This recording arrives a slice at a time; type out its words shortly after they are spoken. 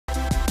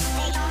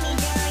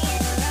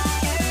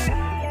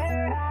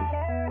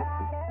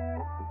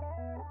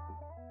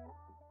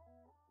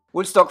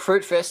Woodstock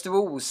Fruit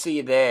Festival, we'll see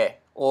you there,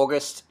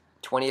 August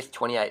 20th,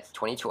 28th,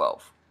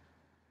 2012.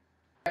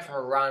 Out for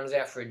a run, I was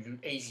out for an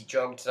easy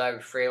jog today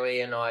with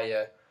Freely, and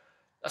I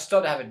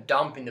started to have a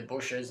dump in the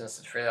bushes, and I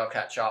said, Freely, I'll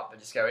catch up, but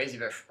just go easy,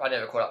 but I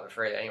never caught up with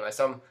Freely anyway.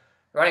 So I'm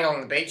running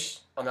along the beach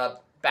on the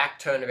back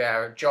turn of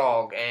our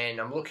jog, and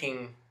I'm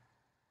looking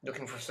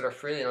for sort of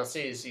Freely, and I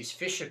see these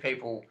fisher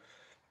people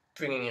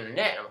bringing in a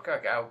net. I'm like,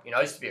 okay,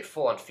 I used to be a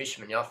full-on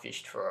fisherman. I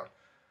fished for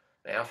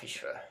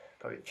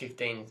probably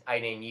 15,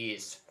 18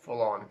 years,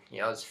 full on.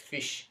 I was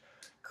fish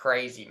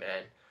crazy,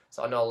 man.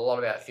 So I know a lot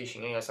about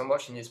fishing anyway. So I'm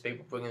watching these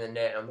people bringing the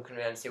net, and I'm looking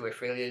around to see where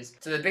Freely is.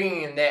 So they're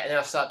bringing in a net, and then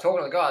I start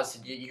talking to the guys. I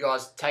said, you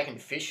guys taking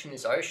fish from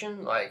this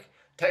ocean? Like,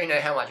 don't you know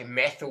how much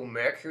methyl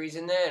mercury's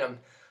in there? And I'm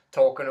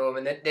talking to them,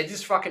 and they're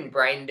just fucking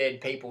brain dead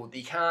people.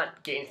 You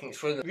can't get anything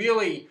through them.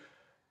 Really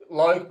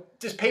low,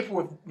 just people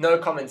with no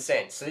common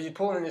sense. So they're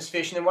pulling in this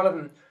fish, and then one of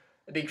them,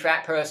 a big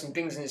fat person,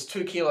 brings in this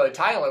 2-kilo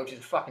tailor, which is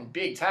a fucking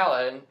big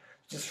tailor, and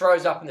just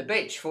throws up in the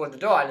beach for the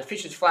die, and the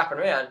fish is flapping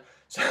around.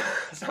 So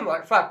I'm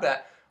like, fuck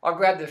that. I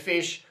grab the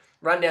fish,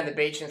 run down the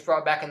beach, and throw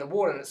it back in the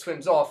water, and it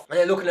swims off. And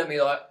they're looking at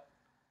me like,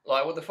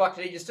 what the fuck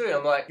did he just do? And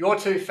I'm like, you're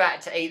too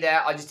fat to eat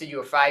that. I just did you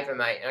a favour,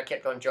 mate. And I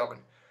kept on jogging.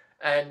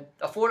 And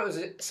I thought it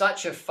was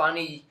such a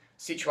funny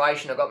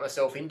situation I got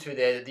myself into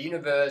there, that the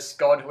universe,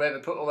 God, whoever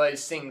put all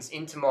those things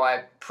into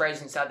my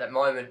presence at that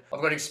moment.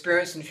 I've got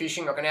experience in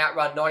fishing. I can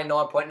outrun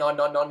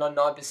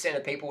 99.99999%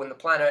 of people on the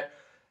planet.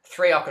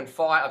 3, I can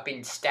fight. I've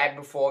been stabbed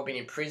before. I've been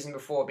in prison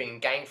before. I've been in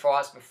gang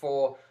fights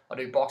before. I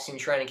do boxing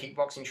training,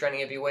 kickboxing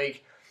training every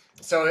week.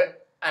 So,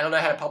 and I know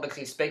how to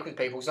publicly speak with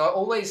people. So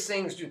all these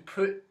things you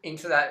put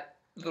into that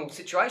little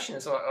situation.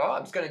 It's like,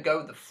 I'm just going to go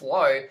with the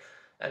flow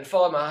and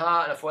follow my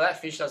heart. And I thought, that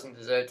fish doesn't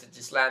deserve to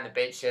just land on the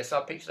beach there. So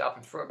I picked it up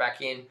and threw it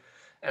back in.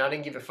 And I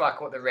didn't give a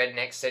fuck what the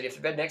rednecks said.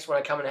 If the rednecks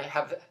want to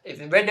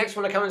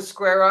come and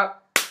square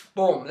up,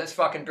 boom, let's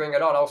fucking bring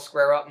it on. I'll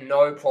square up,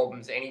 no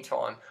problems,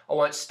 anytime. I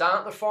won't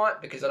start the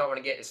fight because I don't want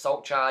to get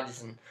assault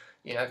charges and,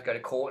 go to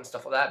court and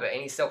stuff like that. But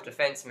any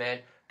self-defense, man,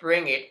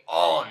 bring it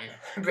on.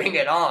 Bring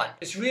it on.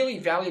 It's really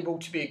valuable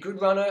to be a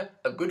good runner,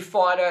 a good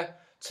fighter,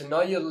 to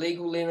know your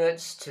legal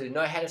limits, to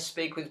know how to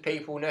speak with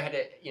people, know how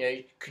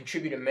to,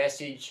 contribute a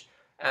message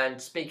and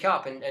speak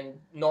up and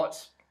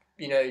not,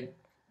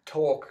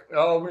 talk,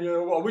 I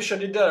wish I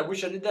did that, I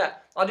wish I did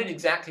that. I did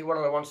exactly what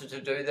I wanted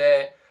to do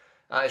there.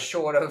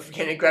 Short of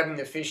grabbing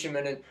the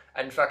fisherman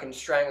and fucking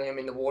strangling him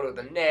in the water with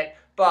a net.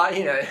 But,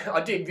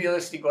 I did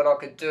realistically what I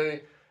could do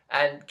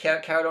and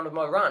carried on with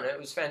my run. It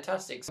was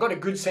fantastic. So I got a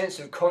good sense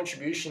of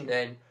contribution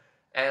then.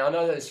 And I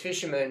know those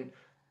fishermen,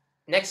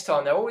 next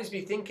time, they'll always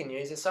be thinking,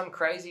 is there some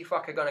crazy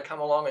fucker going to come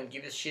along and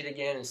give us shit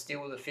again and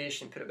steal the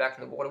fish and put it back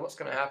in the water? What's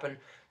going to happen?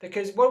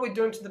 Because what are we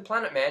doing to the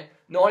planet, man?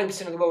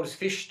 90% of the world's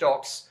fish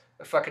stocks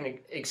are fucking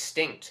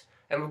extinct.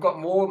 And we've got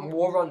more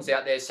morons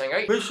out there saying,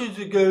 hey, fish is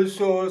a good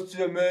source of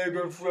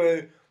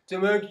omega-3. So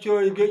make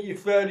sure you get your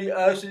fatty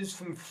acids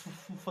from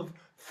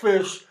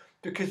fish,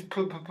 because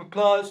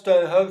plants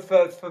don't have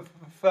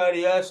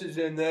fatty acids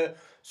in there.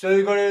 So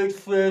you've got to eat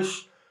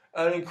fish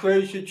and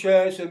increase your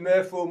chance of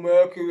methyl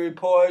mercury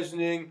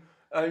poisoning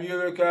and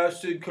uric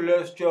acid,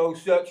 cholesterol,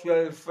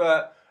 saturated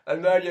fat,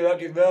 and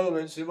radioactive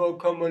elements are all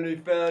commonly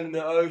found in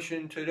the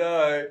ocean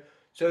today.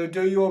 So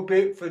do your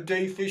bit for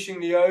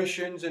defishing the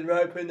oceans and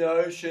raping the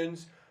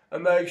oceans,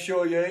 and make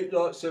sure you eat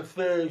lots of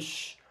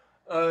fish,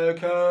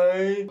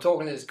 okay? I'm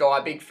talking to this guy,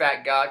 big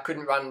fat guy,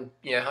 couldn't run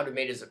 100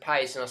 metres at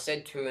pace, and I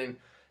said to him,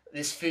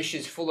 this fish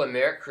is full of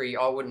mercury,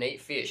 I wouldn't eat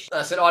fish. And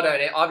I said,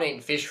 I've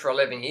eaten fish for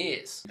 11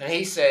 years. And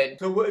he said,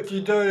 so if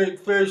you don't eat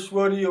fish,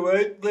 what do you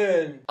eat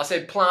then? I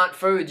said, plant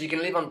foods, you can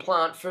live on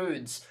plant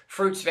foods.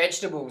 Fruits,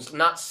 vegetables,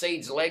 nuts,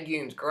 seeds,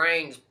 legumes,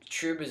 grains,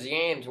 tubers,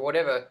 yams,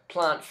 whatever,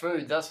 plant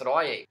food, that's what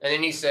I eat. And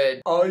then he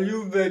said, are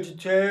you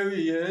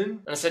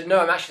vegetarian? And I said, no,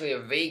 I'm actually a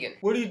vegan.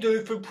 What do you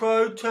do for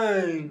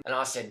protein? And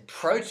I said,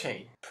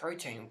 protein?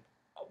 Protein?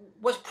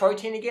 What's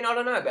protein again? I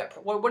don't know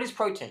about what is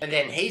protein? And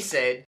then he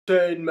said,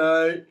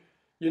 mate,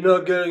 you're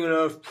not getting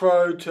enough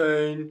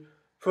protein.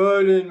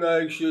 Protein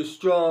makes you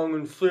strong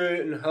and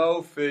fit and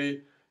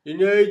healthy. You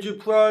need your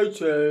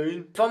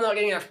protein. If I'm not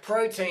getting enough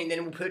protein,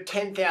 then we'll put a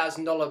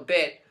 $10,000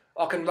 bet.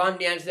 I can run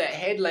down to that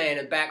headland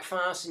and back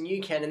faster than you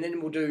can, and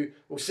then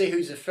we'll see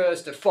who's the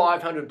first to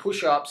 500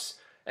 push-ups,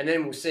 and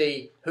then we'll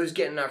see who's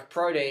getting enough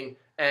protein.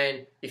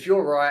 And if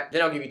you're right,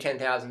 then I'll give you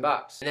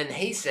 $10,000. And then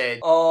he said,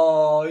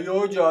 oh,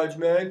 you're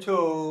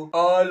judgmental.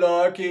 I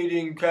like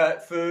eating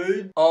cat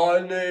food.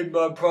 I need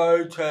my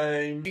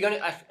protein.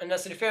 And I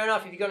said, fair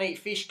enough, if you're going to eat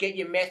fish, get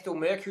your methyl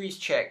mercuries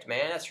checked,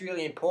 man. That's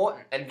really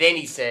important. And then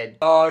he said,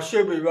 oh, I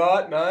should be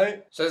right,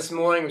 mate. So this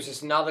morning was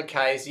just another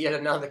case, yet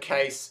another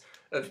case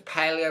of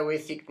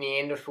Paleolithic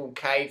Neanderthal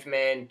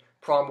caveman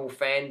primal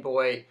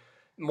fanboy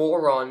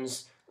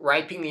morons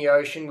raping the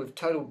ocean with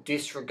total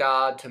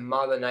disregard to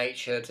Mother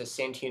Nature, to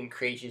sentient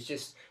creatures,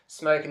 just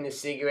smoking the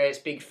cigarettes,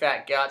 big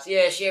fat guts.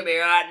 Yeah, she'll be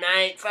right,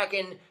 mate.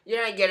 Fucking, you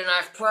don't get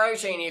enough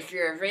protein if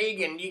you're a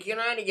vegan. You can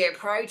only get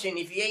protein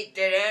if you eat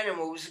dead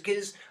animals,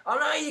 because I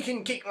know you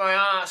can kick my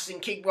ass in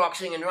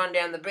kickboxing and run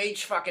down the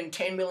beach fucking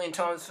 10 million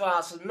times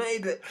faster than me,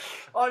 but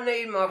I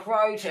need my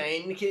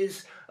protein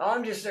because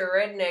I'm just a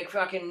redneck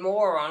fucking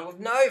moron with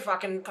no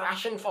fucking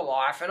passion for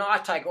life, and I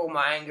take all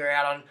my anger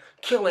out on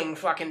killing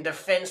fucking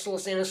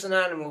defenseless innocent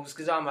animals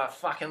because I'm a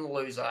fucking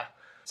loser.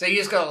 So you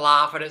just gotta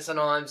laugh at it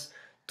sometimes.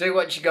 Do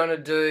what you're gonna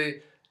do.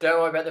 Don't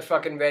worry about the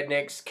fucking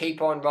rednecks.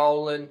 Keep on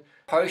rolling.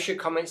 Post your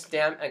comments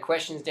down and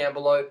questions down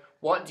below.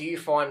 What do you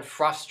find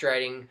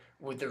frustrating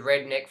with the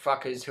redneck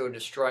fuckers who are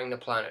destroying the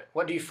planet?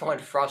 What do you find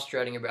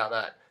frustrating about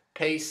that?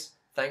 Peace.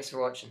 Thanks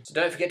for watching. So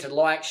don't forget to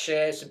like,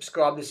 share,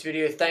 subscribe this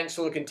video. Thanks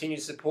for the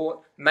continued support.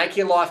 Make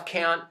your life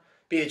count.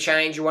 Be the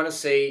change you want to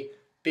see.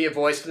 Be a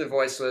voice for the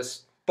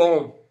voiceless.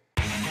 Boom.